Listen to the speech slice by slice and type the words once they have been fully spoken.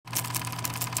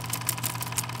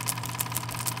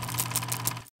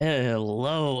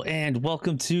Hello and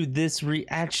welcome to this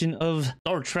reaction of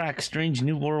Star Trek Strange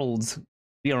New Worlds.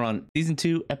 We are on season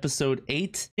 2 episode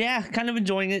 8. Yeah, kind of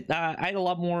enjoying it. I had a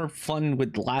lot more fun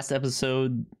with the last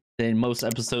episode than most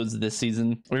episodes this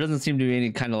season. There doesn't seem to be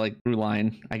any kind of like through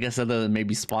line, I guess, other than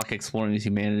maybe Spock exploring his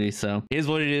humanity. So it is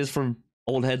what it is for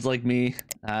old heads like me.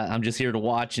 I'm just here to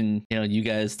watch and you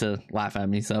guys to laugh at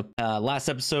me. So last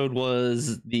episode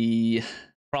was the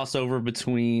crossover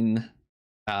between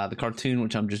the cartoon,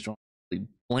 which I'm just drawing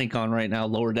blank on right now,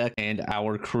 Lower Deck, and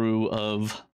our crew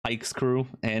of Pike's crew,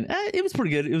 and it was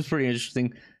pretty good. It was pretty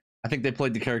interesting. I think they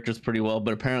played the characters pretty well,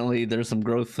 but apparently there's some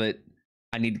growth that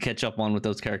I need to catch up on with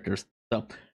those characters. So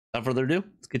without further ado,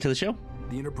 let's get to the show.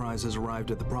 The Enterprise has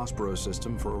arrived at the Prospero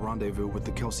system for a rendezvous with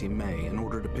the Kelsey May in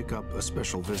order to pick up a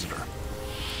special visitor.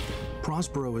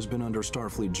 Prospero has been under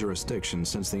Starfleet jurisdiction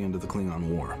since the end of the Klingon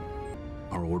War.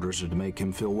 Our orders are to make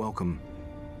him feel welcome.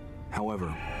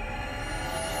 However,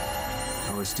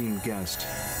 our esteemed guest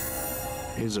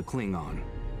is a Klingon.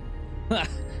 A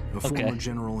former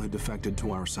general who defected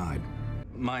to our side.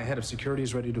 My head of security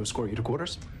is ready to escort you to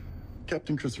quarters.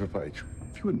 Captain Christopher Pike,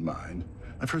 if you wouldn't mind,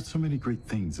 I've heard so many great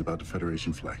things about the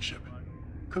Federation flagship.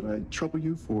 Could I trouble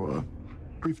you for a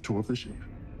brief tour of the ship?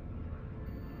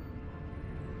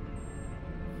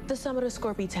 The summit of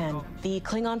Scorpio 10, the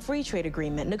Klingon free trade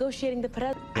agreement, negotiating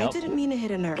the I didn't mean to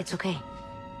hit a nerve. It's okay.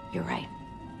 You're right.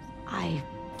 I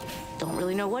don't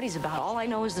really know what he's about. All I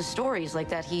know is the stories, like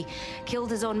that he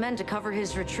killed his own men to cover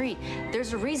his retreat.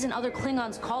 There's a reason other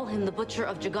Klingons call him the Butcher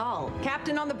of Jagal.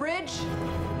 Captain on the bridge?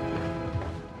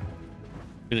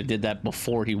 Could have did that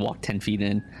before he walked 10 feet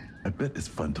in. I bet it's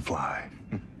fun to fly.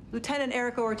 Lieutenant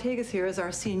Erica Ortegas here is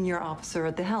our senior officer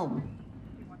at the helm.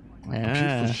 A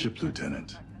beautiful ship,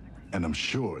 Lieutenant, and I'm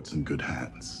sure it's in good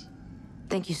hands.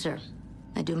 Thank you, sir.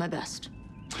 I do my best.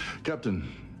 Captain,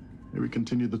 may we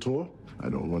continue the tour? I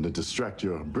don't want to distract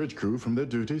your bridge crew from their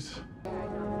duties.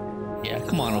 Yeah,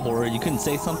 come on, Uhura. You couldn't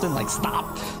say something like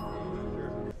stop?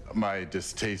 My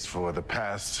distaste for the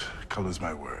past colors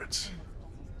my words.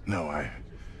 No, I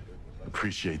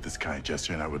appreciate this kind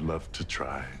gesture, and I would love to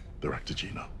try Director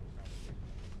Gino.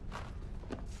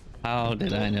 How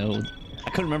did I know? I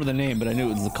couldn't remember the name, but I knew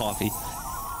it was the coffee.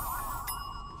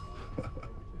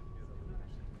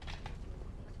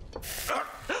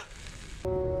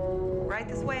 Right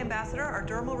this way, Ambassador. Our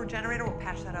dermal regenerator will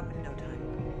patch that up in no time.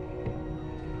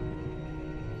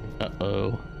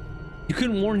 Uh-oh. You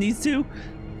couldn't warn these two?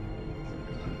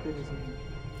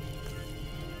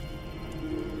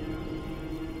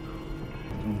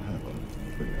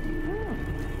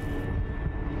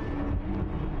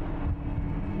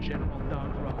 General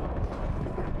Don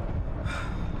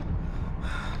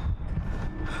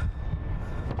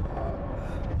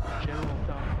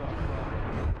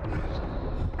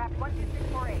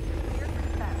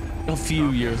A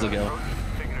few years ago.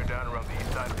 Taking her down around the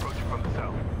east side, approaching from the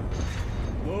south.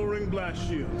 Lowering blast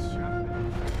shields.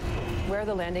 Where are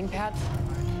the landing pads?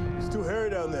 It's too hairy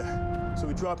down there, so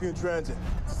we drop you in transit.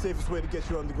 It's the safest way to get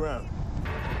you on the ground.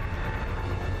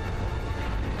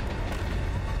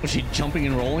 Was she jumping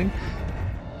and rolling?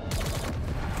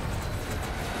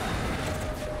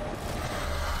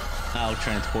 Oh,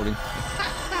 transporting.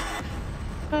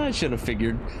 I should have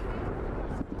figured.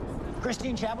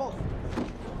 Christine Chapel,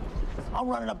 I'll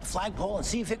run it up the flagpole and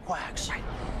see if it quacks. Right.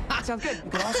 Sounds good.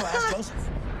 You can also ask Joseph.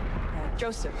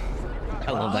 Joseph.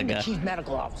 I love that I'm guy. the chief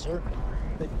medical officer,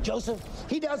 but Joseph,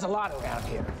 he does a lot around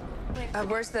here.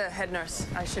 Where's the head nurse?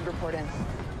 I should report in.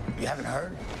 You haven't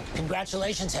heard?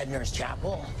 Congratulations, head nurse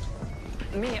Chapel.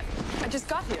 Me? I just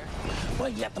got here. Well,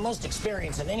 you got the most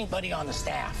experience of anybody on the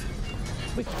staff.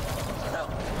 We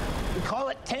call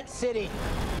it Tent City.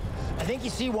 I think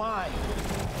you see why.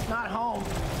 It's not home,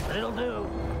 but it'll do.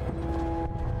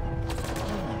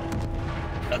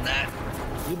 Done that.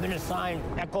 You've been assigned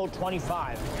Echo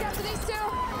 25. Captain East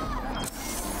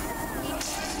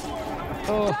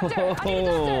Oh,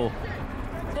 Doctor,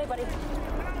 hey, buddy.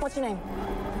 What's your name?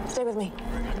 Stay with me.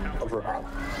 Overhaul.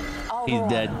 He's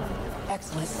dead.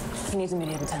 Excellent. He needs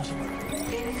immediate attention.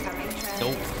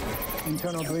 Nope.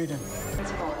 Internal bleeding.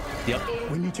 Yep.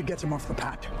 We need to get him off the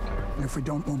pad. And if we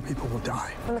don't, more people will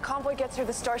die. When the convoy gets here,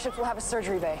 the starships will have a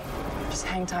surgery bay. Just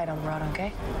hang tight on the rod,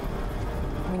 okay?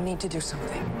 We need to do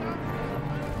something.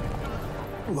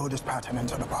 Load his pattern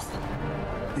into the buffer.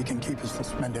 We can keep us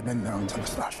suspended in there until the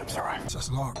starships arrive.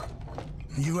 Says log.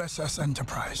 U.S.S.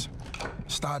 Enterprise.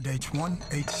 Stardate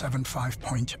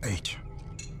 1875.8.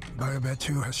 Biobear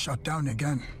 2 has shut down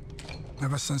again.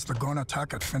 Ever since the Gorn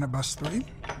attack at Finibus 3,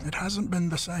 it hasn't been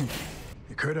the same.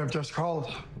 You could have just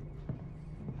called.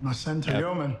 I sent a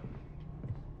yeoman.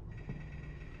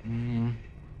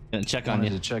 Gonna check on you.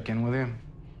 To check in with you.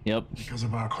 Yep. Because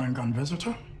of our Klingon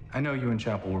visitor? I know you and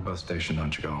Chapel were both stationed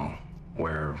on Chagall,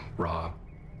 where Ra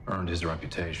earned his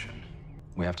reputation.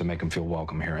 We have to make him feel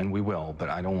welcome here, and we will, but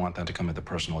I don't want that to come at the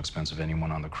personal expense of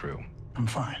anyone on the crew. I'm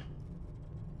fine.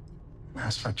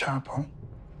 As for Chapel...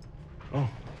 Oh,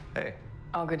 hey.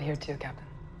 All good here too, Captain.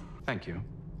 Thank you.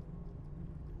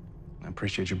 I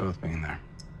appreciate you both being there.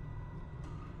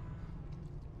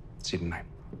 See you tonight.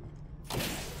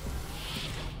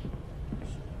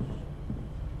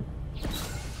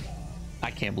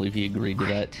 I can't believe he agreed to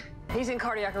that. He's in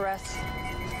cardiac arrest.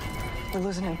 We're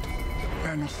losing him.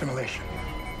 Manual stimulation.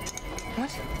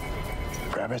 What?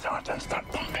 Grab his heart and start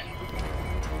pumping.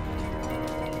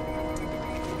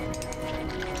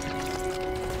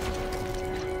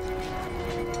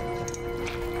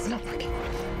 It's not working.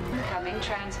 Incoming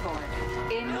transport.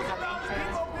 Incoming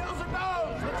transport.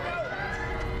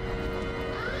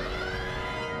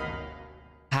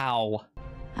 How?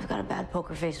 I've got a bad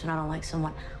poker face when I don't like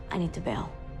someone. I need to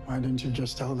bail. Why didn't you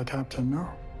just tell the captain no?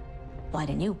 Why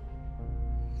didn't you?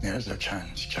 There's a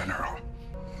chance, General.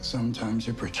 Sometimes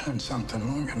you pretend something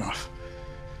long enough,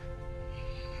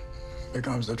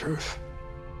 becomes the truth.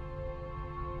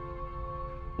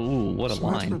 Ooh, what a So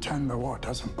let's line. pretend the war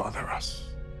doesn't bother us.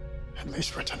 At least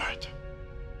for tonight.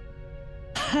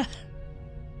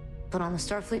 Put on the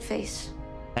Starfleet face.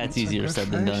 That's easier said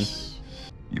than done.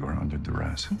 You are under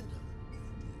duress.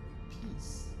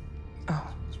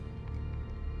 Oh.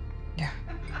 Yeah.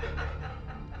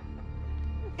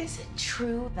 Is it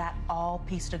true that all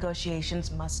peace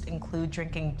negotiations must include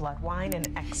drinking blood wine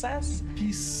in excess?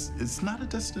 Peace is not a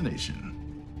destination.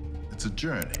 It's a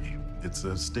journey. It's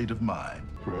a state of mind.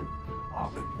 Right.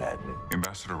 All the madness.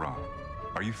 Ambassador Ra,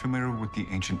 are you familiar with the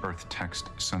ancient Earth text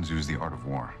Sun Tzu's The Art of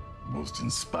War? Most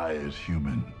inspired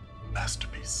human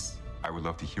masterpiece. I would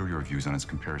love to hear your views on its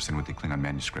comparison with the Klingon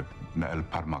manuscript Na'el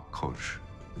Parmak Koj.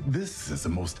 This is the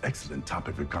most excellent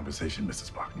topic for conversation,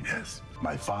 Mr. Spock. Yes.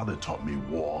 My father taught me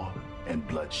war and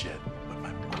bloodshed, but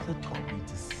my brother taught me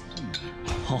to see.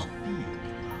 Oh,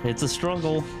 it's a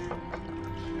struggle.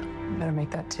 Better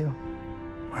make that too.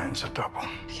 Mine's a double.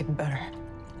 Keep it better.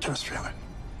 Just feel it.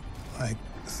 Like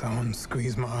someone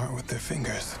squeezed my heart with their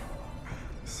fingers.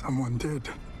 Someone did.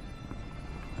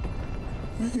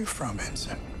 Where are you from,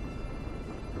 Anson?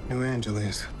 New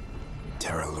Angeles.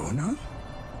 Terra Luna?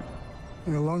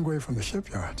 You're a long way from the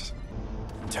shipyards.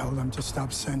 Tell them to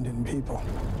stop sending people.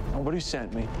 Nobody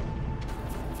sent me.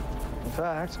 In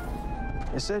fact,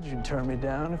 they said you'd turn me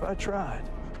down if I tried.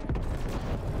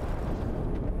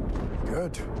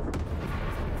 Good.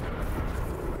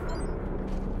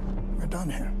 We're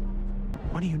done here.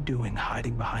 What are you doing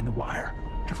hiding behind the wire?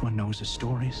 Everyone knows the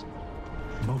stories.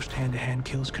 Most hand-to-hand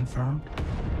kills confirmed.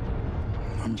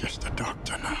 I'm just a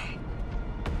doctor now.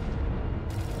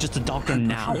 Just a doctor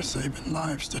now. We're saving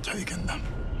lives to taking them.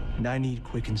 And I need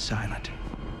quick and silent.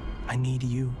 I need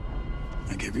you.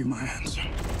 I give you my answer.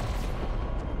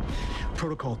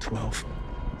 Protocol 12.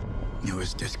 It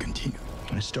was discontinued.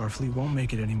 And Starfleet won't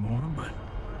make it anymore, but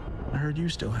I heard you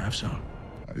still have some.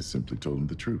 I simply told him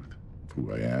the truth of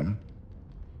who I am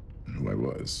and who I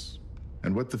was.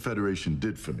 And what the Federation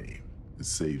did for me. It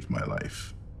saved my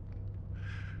life.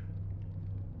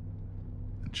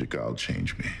 And Chagall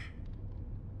changed me.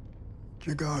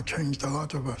 Chagall changed a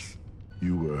lot of us.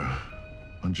 You were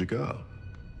on Chagall.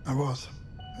 I was.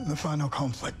 In the final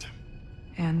conflict.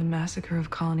 And the massacre of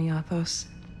Colony Athos.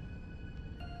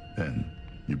 Then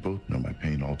you both know my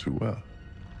pain all too well.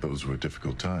 Those were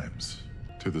difficult times.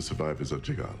 To the survivors of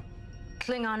Chagall.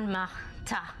 Klingon ma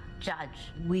ta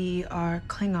judge. We are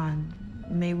Klingon.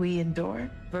 May we endure?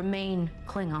 Remain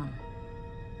Klingon.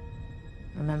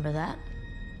 Remember that?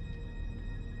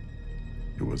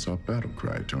 It was our battle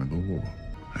cry during the war.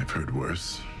 I've heard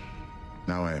worse.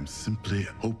 Now I am simply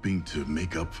hoping to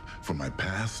make up for my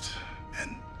past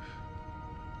and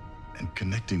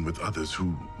connecting with others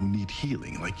who need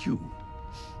healing like you.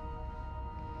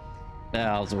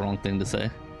 That was the wrong thing to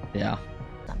say. Yeah.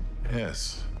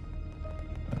 Yes.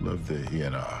 I love the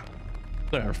ENR.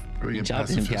 Better reach out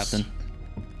to him, Captain.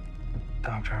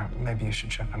 Doctor, maybe you should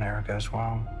check on Erica as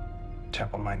well.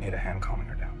 Chapel might need a hand calming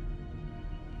her down.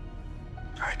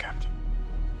 Aye, Captain.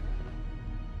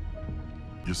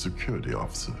 Your security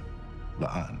officer,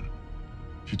 La'an.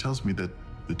 She tells me that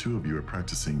the two of you are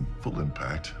practicing full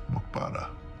impact Mokbara.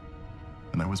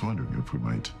 And I was wondering if we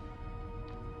might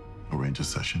arrange a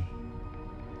session.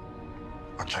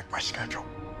 I'll check my schedule.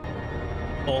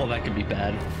 Oh, that could be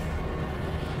bad.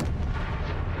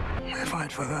 We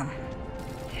fight for them.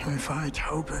 We fight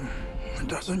hoping it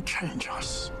doesn't change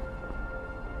us.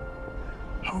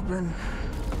 Hoping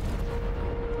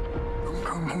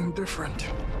come home different.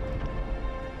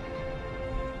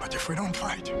 But if we don't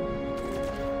fight,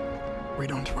 we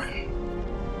don't win.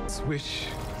 I wish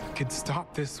we could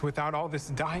stop this without all this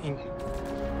dying.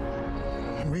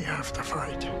 We have to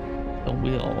fight. Don't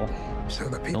we all? So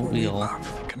the people we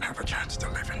love can have a chance to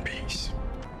live in peace.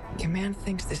 Command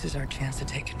thinks this is our chance to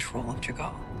take control of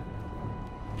Jagal.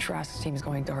 Trask's team is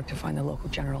going dark to find the local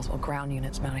generals while ground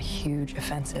units mount a huge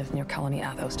offensive near Colony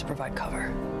Athos to provide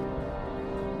cover.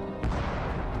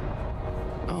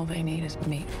 All they need is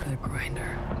meat for the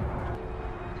grinder.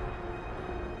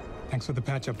 Thanks for the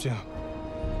patch-up, Joe.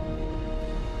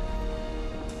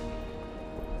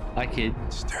 Hi, kid.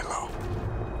 Stay low.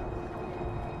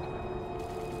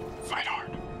 Fight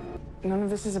hard. None of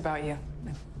this is about you.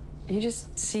 You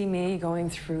just see me going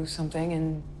through something,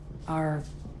 and our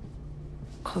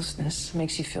closeness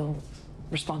makes you feel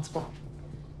responsible.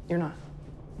 You're not.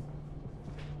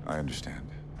 I understand.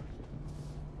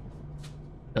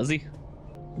 Does he?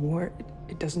 War,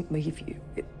 it doesn't leave you.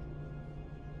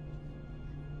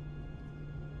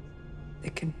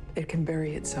 It can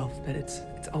bury itself, but it's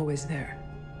always there.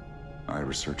 I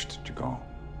researched Jagal.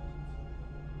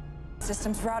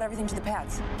 Systems route everything to the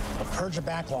pads. We'll purge the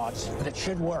backlogs, but it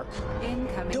should work.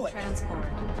 Incoming Do it. transport.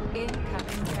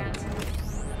 Incoming transport.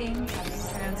 Incoming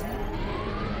transport.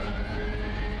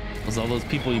 Those all those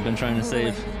people you've been trying to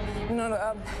save.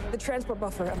 No, the transport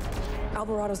buffer.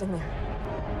 Alvarado's in there.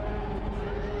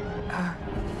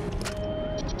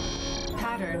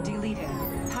 Pattern deleted.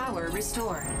 Power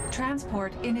restored.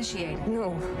 Transport initiated. No.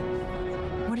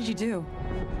 What did you do?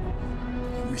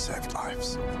 We saved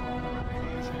lives.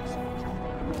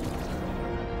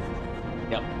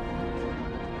 Yep.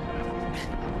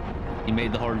 He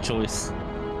made the hard choice. I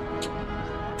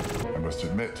must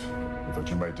admit, I thought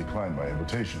you might decline my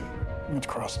invitation. It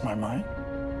crossed my mind.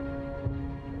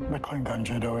 The Klingon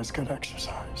judo is good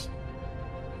exercise.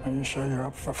 Are you sure you're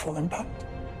up for full impact?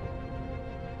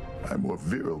 I'm more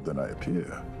virile than I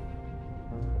appear.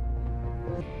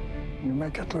 You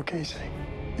make it look easy.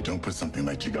 You don't put something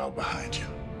like Jagal behind you,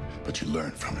 but you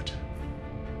learn from it.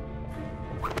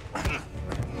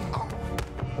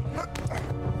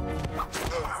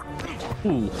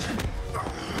 Ooh.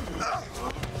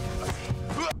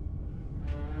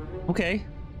 Okay.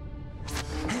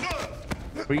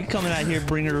 Were you coming out here,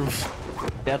 bringer of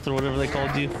death or whatever they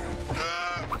called you?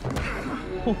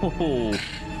 Oh.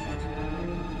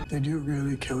 Did you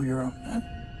really kill your own men?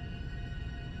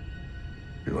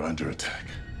 We were under attack.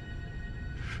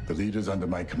 The leaders under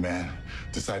my command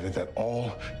decided that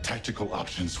all tactical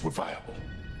options were viable.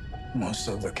 Most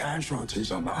of the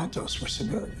casualties on the Athos were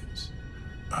civilians.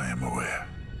 I am aware.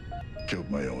 Killed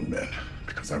my own men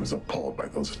because I was appalled by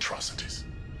those atrocities.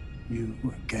 You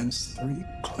against 3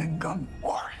 Klingon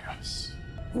warriors.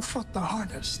 Who fought the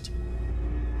hardest?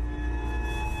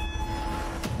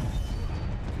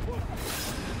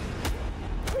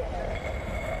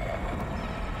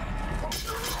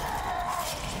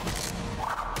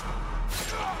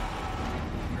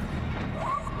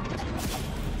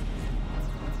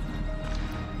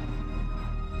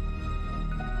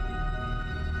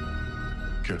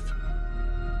 Kith.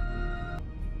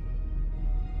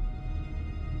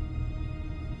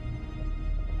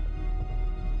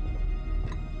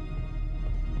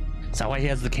 Is that why he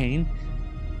has the cane?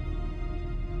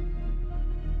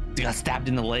 He got stabbed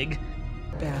in the leg?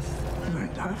 Beth. You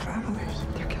might have families.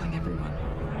 They're killing everyone.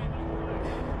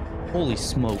 Holy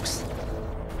smokes.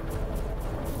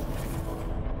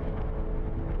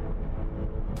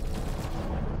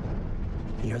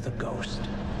 You're the ghost.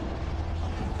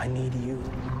 I need you.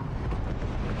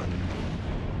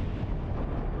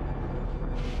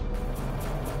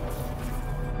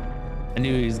 I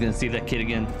knew he was gonna see that kid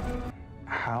again.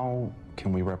 How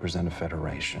can we represent a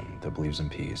federation that believes in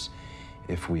peace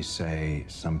if we say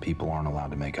some people aren't allowed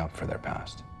to make up for their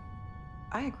past?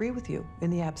 I agree with you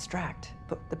in the abstract,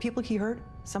 but the people he hurt,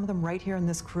 some of them right here in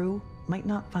this crew, might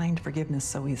not find forgiveness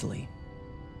so easily.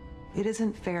 It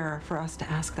isn't fair for us to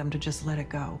ask them to just let it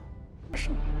go.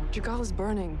 Jagal is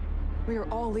burning. We are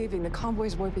all leaving. The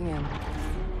convoy's warping in.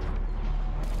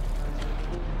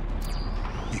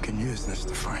 You can use this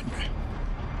to find me.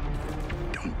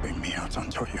 Don't bring me out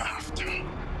until you have to.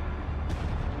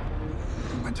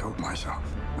 I told myself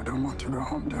I don't want to go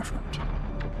home different.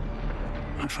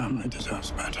 My family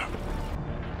deserves better.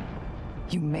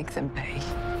 You make them pay.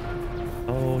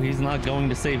 Oh, he's not going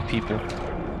to save people.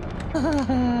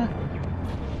 Good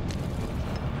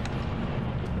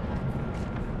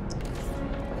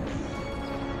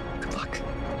luck.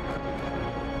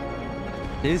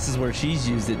 This is where she's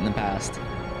used it in the past.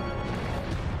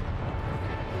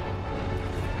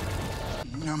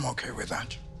 I'm okay with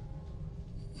that.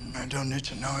 I don't need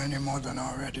to know any more than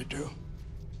I already do.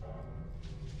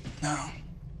 Now,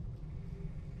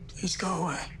 please go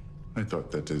away. I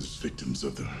thought that as victims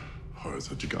of the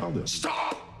horrors of Jagal.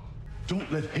 Stop!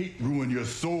 Don't let hate ruin your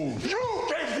soul. You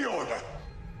gave the order!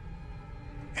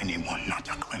 Anyone not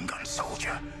a Klingon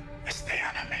soldier is the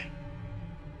enemy.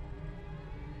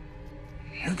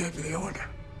 You gave the order.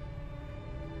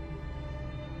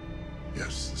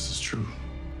 Yes, this is true.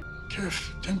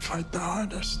 Kif didn't fight the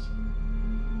hardest.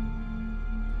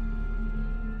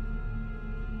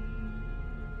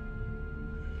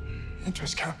 It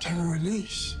was Captain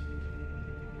Release.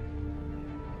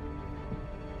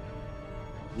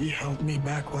 He held me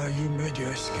back while you made your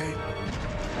escape.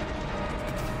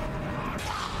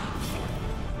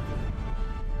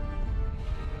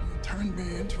 He turned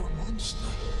me into a monster.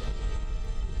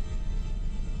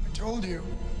 I told you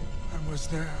I was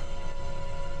there.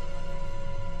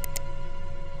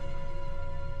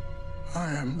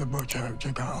 I am the Butcher of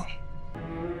Jagal.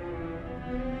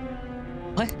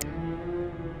 What?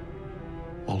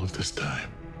 All of this time.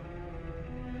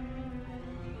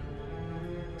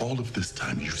 All of this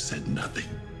time you said nothing.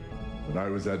 When I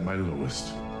was at my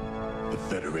lowest, the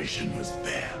Federation was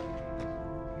there.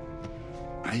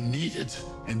 I need it,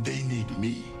 and they need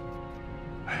me.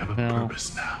 I have a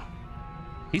purpose now.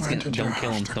 He's gonna don't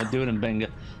kill him. Don't do it in Benga.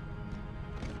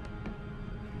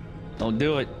 Don't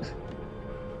do it.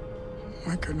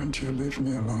 Why couldn't you leave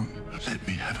me alone? Let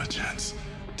me have a chance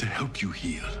to help you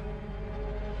heal.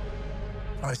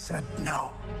 I said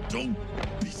no. Don't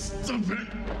be stupid.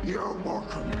 You're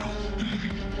welcome.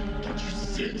 Can't you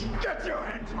see it? Get your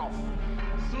hands off.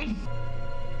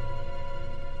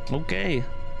 Okay.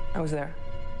 I was there.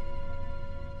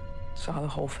 Saw the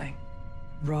whole thing.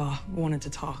 Ra wanted to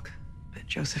talk, but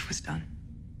Joseph was done.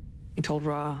 He told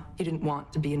Ra he didn't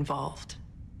want to be involved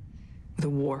with a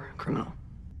war criminal.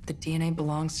 The DNA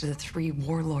belongs to the 3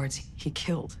 warlords he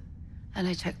killed. And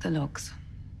I checked the logs,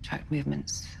 tracked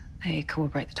movements. They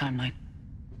corroborate the timeline.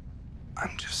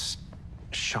 I'm just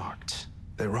shocked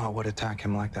that Ra would attack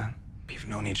him like that. We've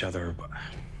known each other,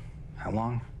 how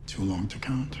long? Too long to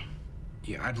count.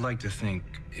 Yeah, I'd like to think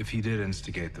if he did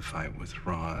instigate the fight with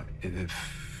Ra,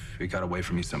 if it got away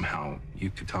from you somehow, you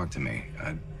could talk to me.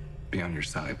 I'd be on your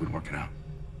side. We'd work it out.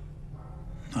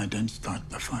 I didn't start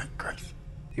the fight, Chris.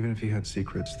 Even if he had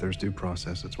secrets, there's due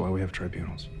process. That's why we have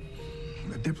tribunals.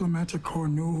 The diplomatic corps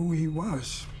knew who he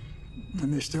was,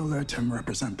 and they still let him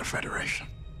represent the Federation.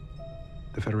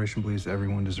 The Federation believes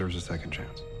everyone deserves a second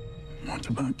chance. What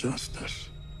about justice?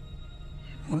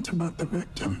 What about the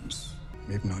victims?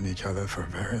 We've known each other for a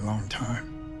very long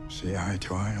time. See eye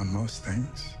to eye on most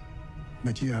things.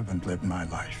 But you haven't lived my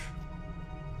life.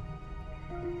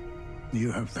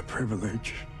 You have the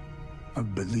privilege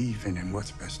of believing in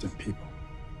what's best in people.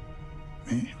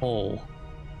 Me? Oh.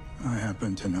 I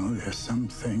happen to know there's some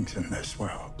things in this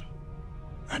world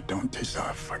that don't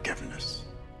deserve forgiveness.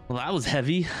 Well, that was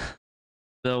heavy.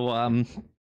 So,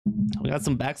 we got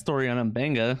some backstory on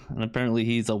Mbenga, and apparently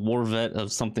he's a war vet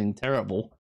of something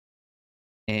terrible.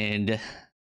 And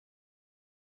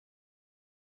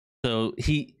so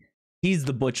he's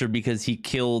the butcher because he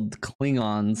killed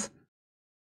Klingons,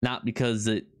 not because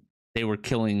they were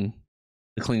killing,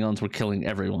 the Klingons were killing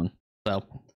everyone. So,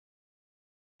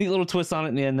 neat little twist on it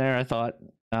in the end there, I thought.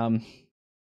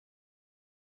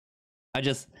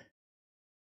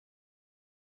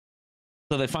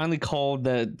 So they finally called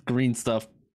the green stuff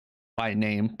by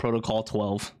name, Protocol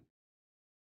 12.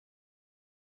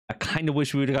 I kind of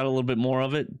wish we would have got a little bit more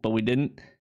of it, but we didn't.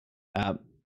 I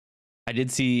did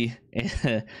see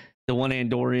the one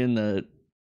Andorian,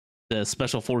 the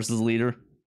Special Forces leader.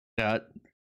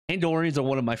 Andorians are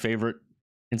one of my favorite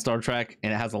in Star Trek,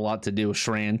 and it has a lot to do with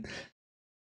Shran.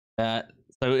 So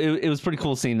it was pretty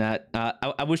cool seeing that.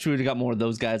 I wish we would have got more of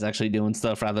those guys actually doing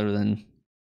stuff rather than,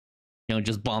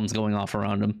 just bombs going off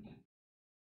around them.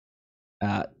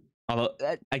 Although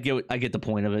I get the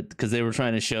point of it, because they were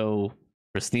trying to show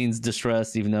Christine's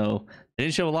distress, even though they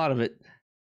didn't show a lot of it.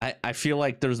 I feel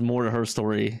like there's more to her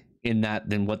story in that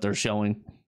than what they're showing.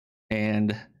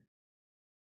 And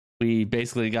we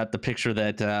basically got the picture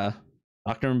that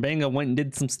Dr. Mbenga went and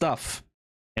did some stuff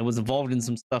and was involved in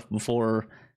some stuff before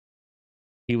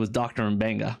he was Dr.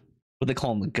 Mbenga. What they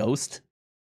call him, the Ghost.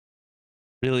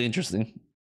 Really interesting.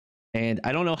 And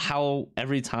I don't know how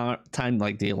every time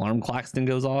like the alarm klaxon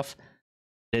goes off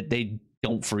that they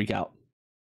don't freak out.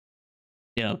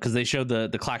 Because they showed the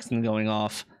klaxon going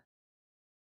off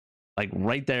like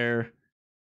right there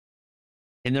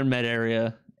in their med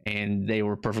area, and they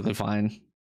were perfectly fine.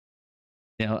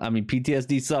 I mean,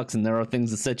 PTSD sucks, and there are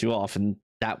things that set you off, and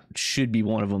that should be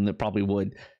one of them that probably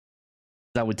would.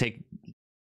 That would take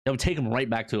would take him right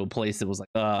back to a place that was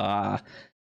like,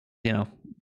 you know,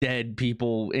 dead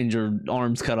people, injured,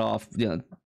 arms cut off, you know,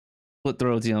 split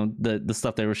throats, you know, the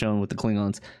stuff they were showing with the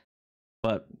Klingons.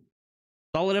 But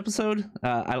solid episode.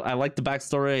 I like the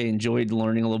backstory. I enjoyed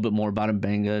learning a little bit more about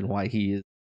M'Benga and why he is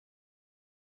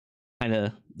kind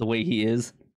of the way he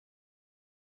is.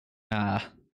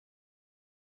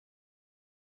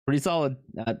 Pretty solid.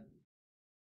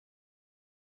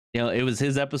 You know, it was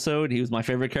his episode. He was my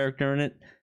favorite character in it.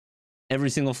 Every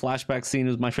single flashback scene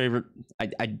was my favorite.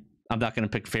 I'm not going to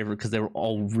pick a favorite because they were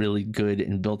all really good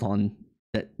and built on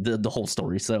the whole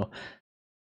story. So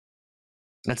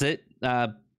that's it.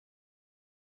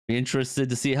 Be interested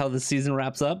to see how the season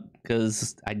wraps up,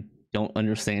 because I don't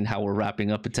understand how we're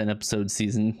wrapping up a 10 episode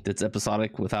season that's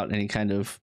episodic without any kind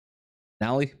of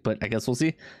finale, but I guess we'll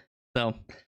see. So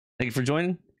thank you for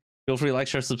joining. Feel free to like,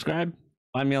 share, subscribe.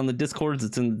 Find me on the Discords.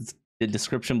 It's in the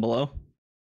description below.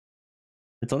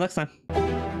 Until next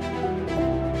time.